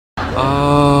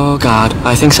Oh, God.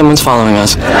 I think someone's following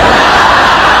us.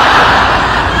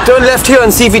 Turn left here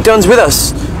and see if he turns with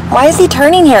us. Why is he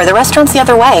turning here? The restaurant's the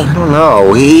other way. I don't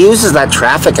know. He uses that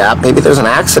traffic app. Maybe there's an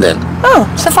accident. Oh,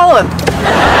 so follow him.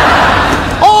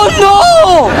 Oh,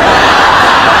 no!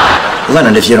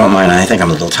 Leonard, if you don't mind, I think I'm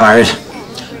a little tired.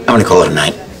 I'm gonna call it a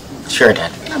night. Sure,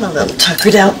 Dad. I'm a little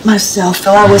tuckered out myself,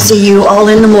 so I will see you all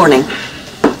in the morning.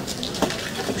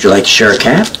 Would you like to share a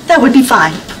cab? That would be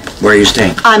fine. Where are you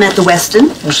staying? I'm at the Westin.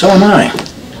 Well, so am I.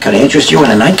 Can I interest you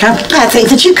in a nightcap? I think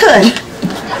that you could.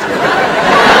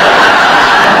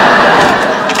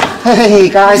 Hey,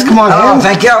 guys, come on Oh, in.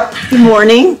 thank you. Good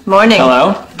morning. Morning.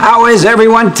 Hello. How is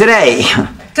everyone today?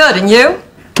 Good, and you?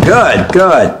 Good,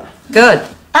 good. Good.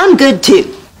 I'm good,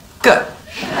 too. Good.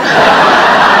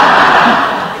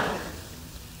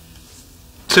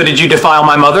 So did you defile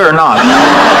my mother or not?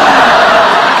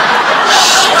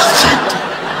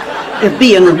 You're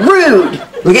being rude.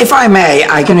 Look, if I may,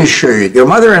 I can assure you, your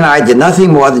mother and I did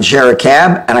nothing more than share a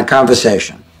cab and a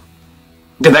conversation.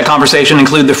 Did that conversation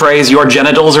include the phrase, your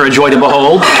genitals are a joy to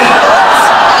behold?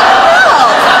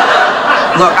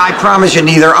 Look, I promise you,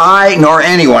 neither I nor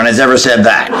anyone has ever said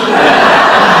that.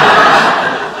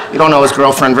 You don't know his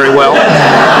girlfriend very well.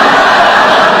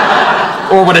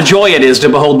 Or what a joy it is to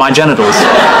behold my genitals.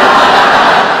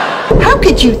 How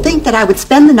could you think that I would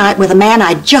spend the night with a man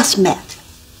I just met?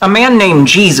 A man named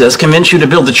Jesus convinced you to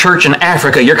build a church in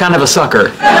Africa. You're kind of a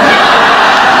sucker.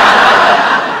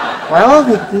 Well,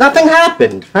 nothing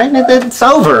happened, right? It's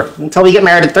over. Until we get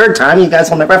married a third time, you guys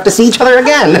will never have to see each other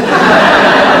again.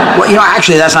 Well, you know,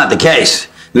 actually, that's not the case.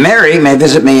 Mary may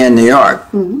visit me in New York.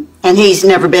 Mm-hmm. And he's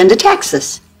never been to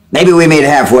Texas. Maybe we meet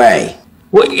halfway.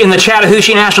 What, in the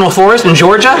Chattahoochee National Forest in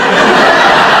Georgia?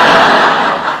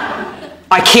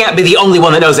 I can't be the only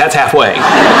one that knows that's halfway.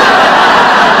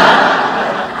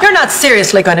 You're not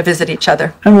seriously going to visit each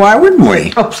other. And why wouldn't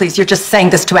we? Oh, please, you're just saying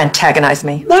this to antagonize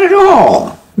me. Not at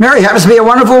all. Mary happens to be a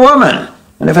wonderful woman.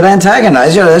 And if it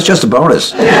antagonizes you, that's just a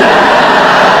bonus.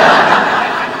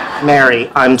 Mary,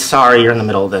 I'm sorry you're in the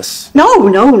middle of this. No,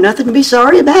 nothing to be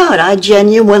sorry about. I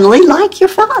genuinely like your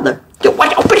father.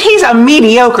 But he's a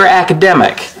mediocre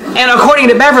academic. And according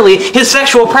to Beverly, his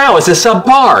sexual prowess is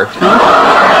subpar.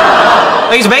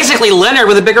 He's basically Leonard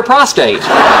with a bigger prostate.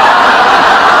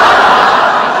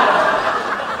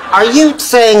 Are you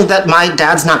saying that my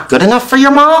dad's not good enough for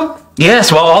your mom?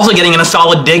 Yes, while also getting in a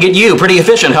solid dig at you. Pretty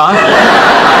efficient, huh?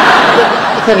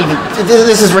 I can't even...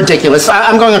 This is ridiculous.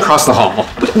 I'm going across the hall.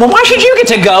 Well, why should you get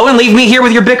to go and leave me here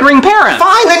with your bickering parents?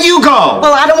 Fine, then you go.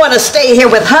 Well, I don't want to stay here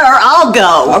with her. I'll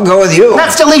go. I'll go with you.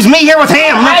 That still leaves me here with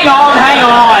him. Hang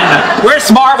on. We're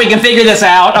smart. We can figure this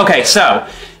out. Okay, so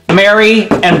Mary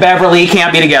and Beverly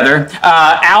can't be together.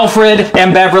 Alfred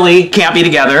and Beverly can't be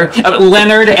together.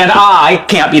 Leonard and I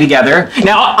can't be together.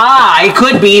 Now, I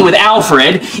could be with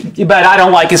Alfred, but I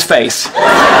don't like his face.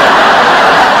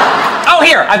 Oh,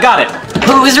 here, I've got it.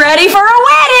 Who's ready for a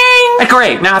wedding?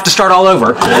 Great, now I have to start all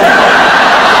over.